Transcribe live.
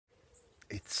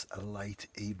It's a late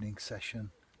evening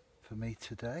session for me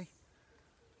today.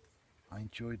 I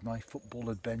enjoyed my football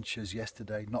adventures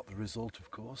yesterday, not the result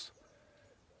of course.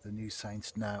 The New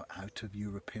Saints now out of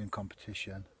European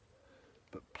competition,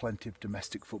 but plenty of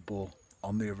domestic football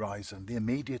on the horizon, the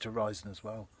immediate horizon as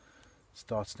well.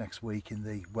 Starts next week in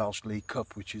the Welsh League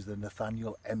Cup, which is the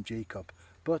Nathaniel MG Cup.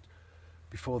 But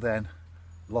before then,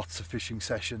 lots of fishing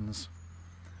sessions,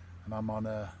 and I'm on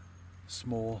a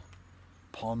small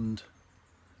pond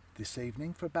this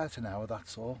evening for about an hour,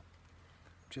 that's all.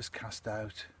 Just cast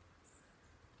out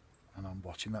and I'm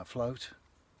watching that float,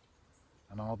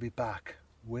 and I'll be back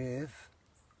with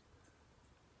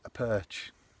a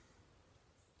perch.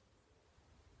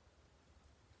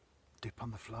 Dip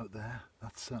on the float there,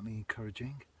 that's certainly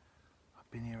encouraging. I've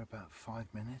been here about 5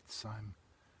 minutes. I'm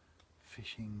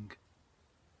fishing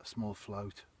a small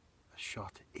float, a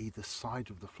shot either side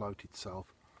of the float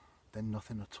itself, then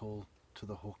nothing at all to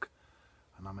the hook,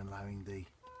 and I'm allowing the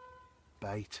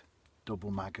bait, double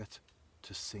maggot,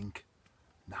 to sink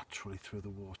naturally through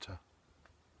the water.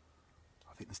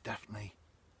 I think there's definitely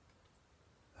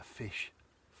a fish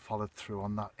followed through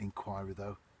on that inquiry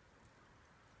though.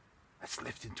 Let's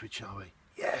lift into it, shall we?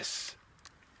 Yes!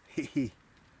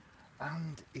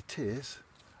 And it is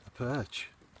a perch.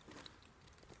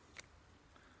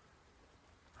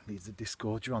 I need the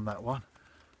disgorger on that one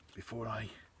before I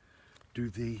do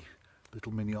the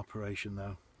little mini operation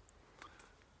though.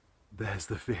 There's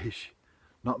the fish.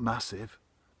 Not massive,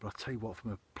 but I'll tell you what,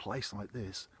 from a place like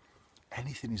this,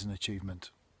 anything is an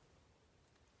achievement.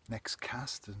 Next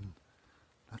cast, and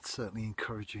that's certainly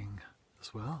encouraging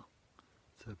as well.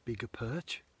 It's a bigger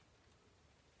perch.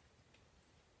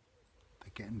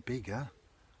 They're getting bigger,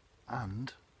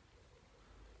 and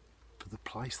for the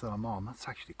place that I'm on, that's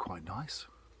actually quite nice.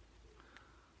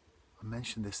 I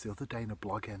mentioned this the other day in a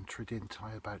blog entry, didn't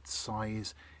I, about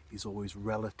size is always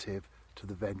relative to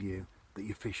the venue that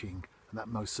you're fishing, and that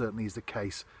most certainly is the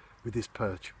case with this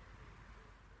perch.